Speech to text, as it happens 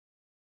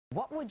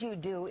What would you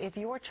do if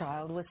your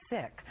child was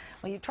sick?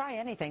 Well, you'd try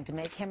anything to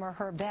make him or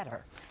her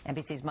better.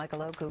 NBC's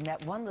Michael Oku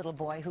met one little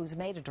boy who's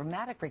made a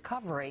dramatic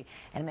recovery,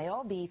 and may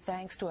all be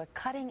thanks to a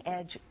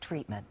cutting-edge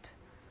treatment.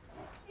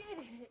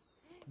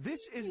 This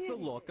is the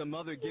look a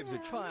mother gives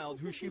a child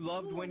who she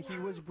loved when he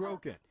was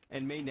broken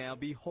and may now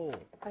be whole.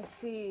 I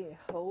see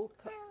hope.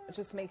 It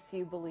just makes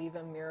you believe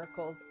in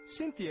miracles.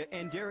 Cynthia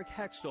and Derek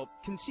Hextel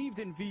conceived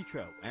in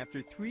vitro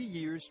after 3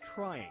 years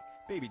trying.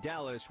 Baby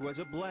Dallas was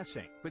a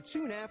blessing, but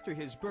soon after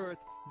his birth,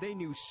 they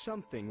knew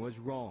something was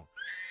wrong.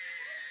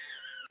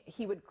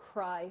 He would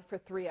cry for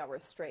 3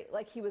 hours straight,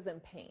 like he was in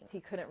pain.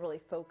 He couldn't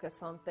really focus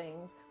on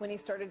things. When he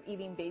started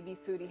eating baby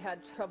food, he had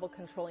trouble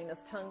controlling his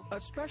tongue. A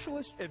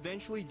specialist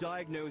eventually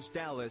diagnosed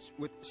Dallas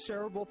with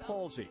cerebral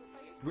palsey,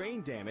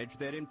 brain damage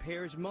that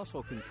impairs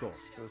muscle control.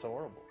 It was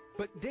horrible.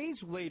 But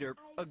days later,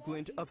 a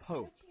glint of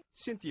hope.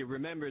 Cynthia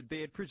remembered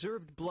they had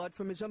preserved blood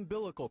from his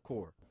umbilical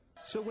cord.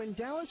 So when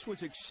Dallas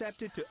was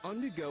accepted to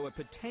undergo a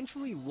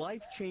potentially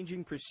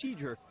life-changing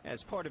procedure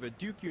as part of a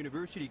Duke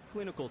University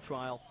clinical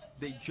trial,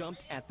 they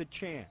jumped at the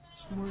chance.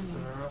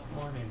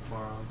 Morning,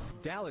 Mom.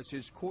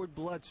 Dallas's cord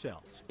blood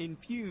cells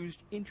infused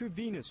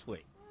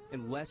intravenously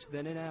in less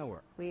than an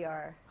hour. We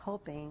are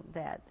hoping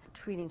that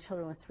treating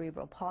children with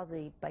cerebral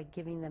palsy by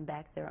giving them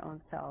back their own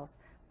cells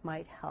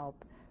might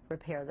help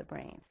repair the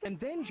brain. And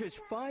then just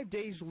 5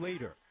 days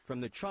later,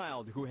 from the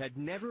child who had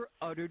never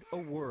uttered a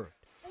word.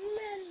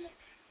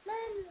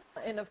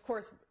 And of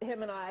course,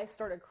 him and I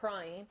started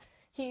crying.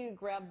 He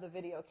grabbed the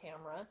video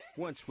camera.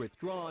 Once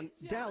withdrawn,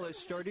 Dallas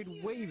started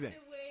waving,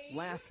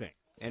 laughing,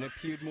 and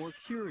appeared more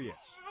curious.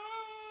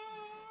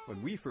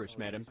 When we first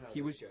met him,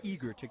 he was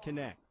eager to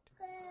connect.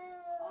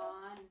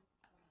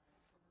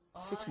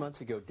 6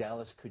 months ago,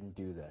 Dallas couldn't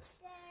do this.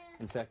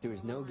 In fact, there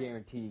was no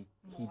guarantee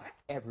he'd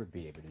ever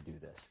be able to do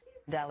this.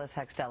 Dallas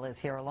Hextel is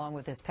here along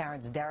with his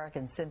parents, Derek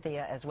and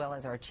Cynthia, as well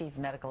as our chief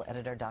medical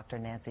editor, Dr.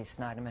 Nancy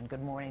Snyderman.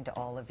 Good morning to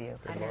all of you.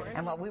 Good morning.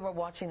 And while we were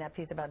watching that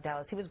piece about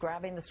Dallas, he was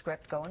grabbing the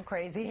script, going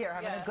crazy here,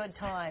 having a good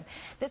time.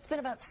 It's been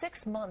about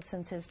 6 months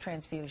since his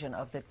transfusion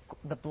of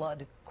the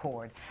blood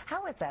cord.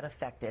 How has that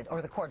affected,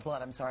 or the cord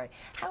blood, I'm sorry,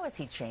 how has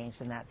he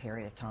changed in that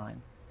period of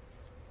time?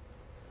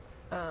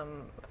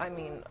 I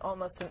mean,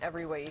 almost in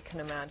every way you can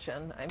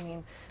imagine. I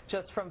mean,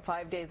 just from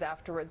 5 days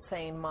afterwards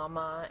saying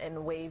mama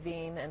and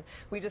waving, and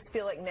we just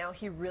feel like now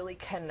he really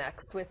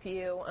connects with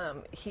you.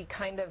 He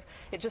kind of,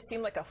 it just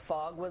seemed like a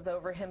fog was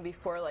over him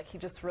before, like he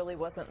just really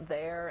wasn't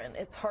there, and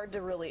it's hard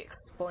to really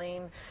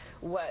explain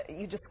what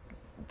you just,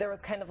 there was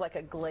kind of like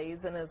a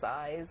glaze in his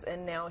eyes,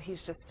 and now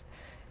he's just,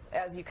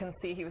 as you can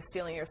see, he was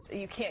stealing your,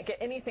 you can't get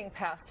anything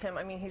past him.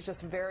 I mean, he's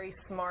just very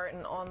smart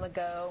and on the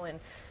go and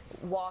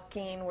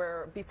walking,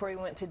 where before he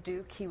went to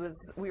Duke,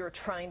 we were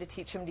trying to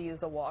teach him to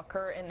use a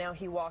walker, and now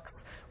he walks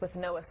with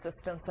no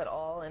assistance at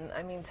all. And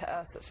I mean, to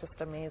us, it's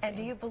just amazing. And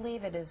do you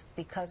believe it is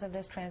because of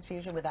this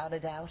transfusion, without a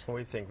doubt?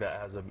 We think that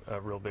has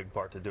a real big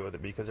part to do with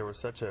it, because there was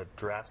such a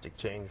drastic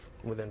change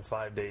within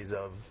 5 days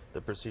of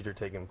the procedure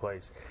taking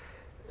place.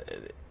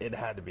 It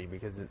had to be,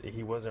 because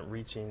he wasn't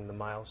reaching the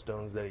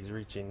milestones that he's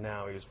reaching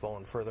now. He was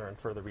falling further and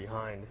further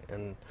behind,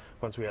 and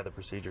once we had the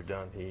procedure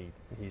done,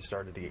 he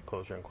started to get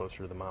closer and closer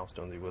to the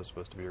milestones he was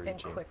supposed to be reaching.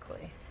 And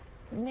quickly.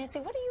 Nancy,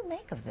 what do you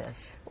make of this?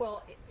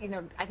 Well, you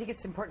know, I think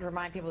it's important to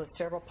remind people that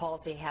cerebral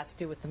palsy has to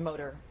do with the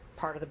motor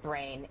part of the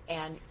brain,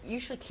 and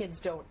usually kids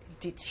don't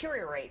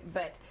deteriorate,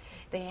 but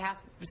they have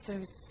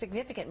some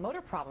significant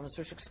motor problems,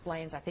 which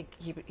explains, I think,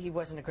 he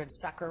wasn't a good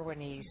sucker when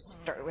he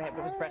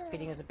was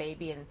breastfeeding as a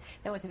baby, and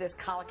then went through this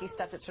colicky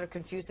stuff that sort of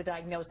confused the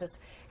diagnosis,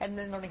 and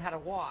then learning how to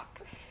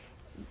walk.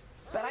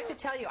 But I have to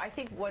tell you, I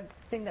think one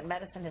thing that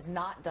medicine has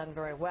not done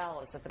very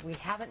well is that we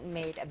haven't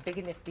made a big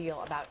enough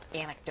deal about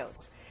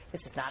anecdotes.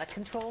 This is not a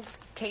controlled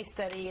case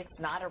study. It's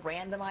not a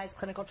randomized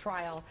clinical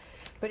trial.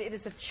 But it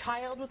is a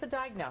child with a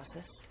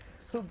diagnosis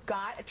who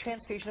got a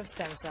transfusion of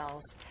stem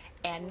cells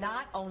and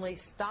not only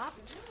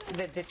stopped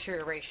the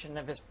deterioration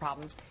of his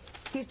problems,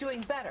 he's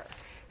doing better.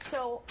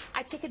 So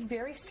I take it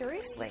very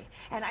seriously.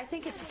 And I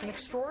think it's an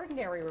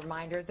extraordinary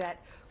reminder that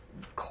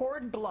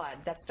cord blood,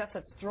 that stuff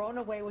that's thrown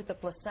away with the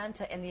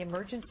placenta in the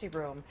emergency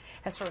room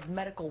as sort of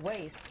medical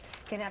waste,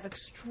 can have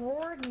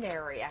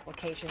extraordinary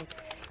applications.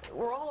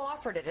 We're all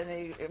offered it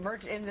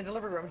in the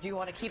delivery room. Do you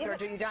want to keep it or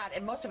do you not?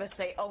 And most of us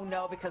say, oh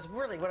no, because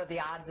really, what are the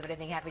odds of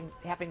anything happening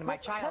to my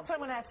child? That's what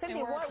I'm going to ask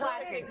Cynthia.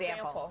 Classic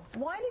example.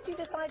 Why did you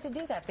decide to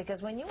do that?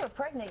 Because when you were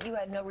pregnant, you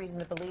had no reason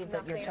to believe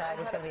that your child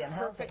was going to be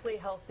unhealthy. Perfectly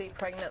healthy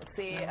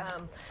pregnancy.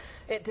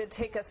 It did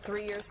take us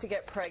 3 years to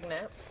get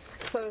pregnant,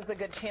 so there was a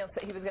good chance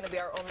that he was going to be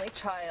our only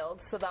child.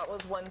 So that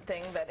was one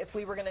thing, that if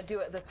we were going to do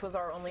it, this was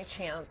our only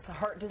chance.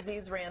 Heart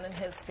disease ran in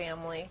his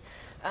family.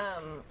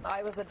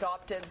 I was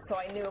adopted, so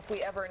I knew if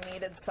we ever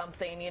needed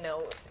something, you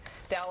know,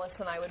 Dallas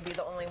and I would be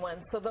the only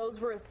ones. So those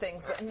were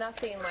things, but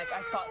nothing like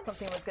I thought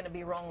something was going to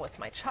be wrong with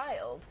my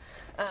child.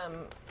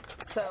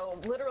 So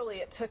literally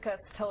it took us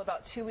till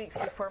about 2 weeks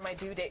before my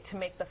due date to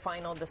make the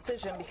final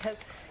decision because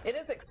it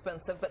is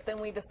expensive, but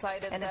then we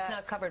decided and that... it's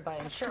not covered by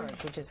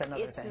insurance, which is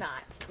another thing.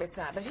 It's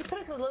not. But if you put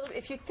it a little,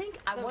 if you think,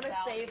 I want to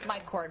save my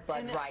cord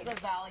blood, right. The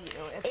value.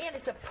 And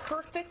it's a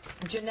perfect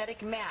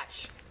genetic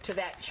match to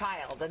that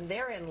child, and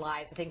therein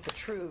lies, I think, the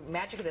true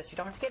magic of this. You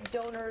don't have to get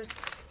donors.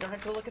 You don't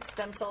have to look at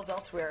stem cells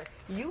elsewhere.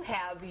 You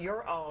have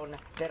your own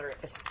that are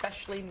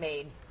especially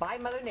made by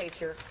Mother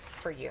Nature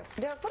for you.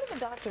 Derek, what are the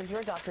doctors,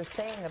 your doctors,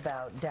 saying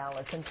about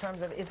Dallas in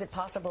terms of, is it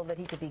possible that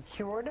he could be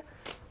cured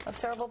of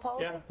cerebral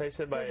palsy? Yeah, they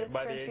said by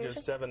the age of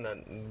 7 that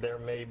there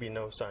may be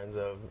no signs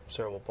of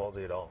cerebral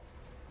palsy at all.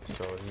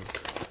 So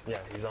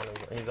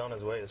he's on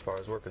his way as far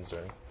as we're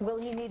concerned. Will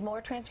he need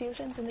more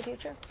transfusions in the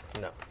future?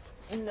 No.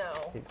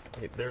 No.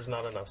 There's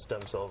not enough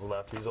stem cells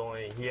left.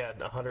 He had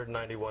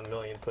 191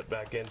 million put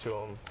back into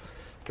him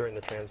during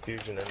the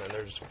transfusion, and then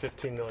there's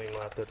 15 million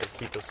left that they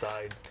keep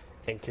aside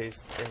in case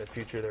in the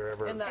future they're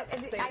ever. And the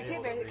idea,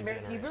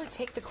 if you really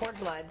take the cord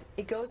blood,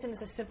 it goes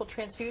into a simple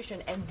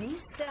transfusion, and these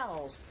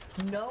cells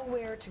know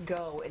where to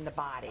go in the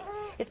body.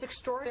 It's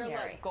extraordinary.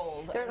 They're like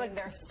gold.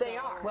 They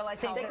are. Well, I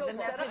think they that go the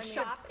set up message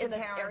shop in the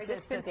area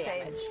that's been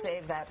damaged.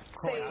 Save that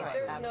cord.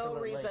 There's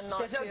Absolutely. no reason not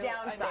There's no to.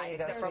 downside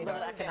except for a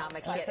little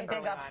economic hit. It's a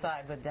big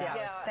upside with Dallas.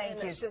 Yeah,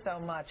 Thank you so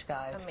much,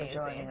 guys, for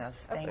joining us.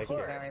 Thank you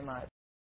very much.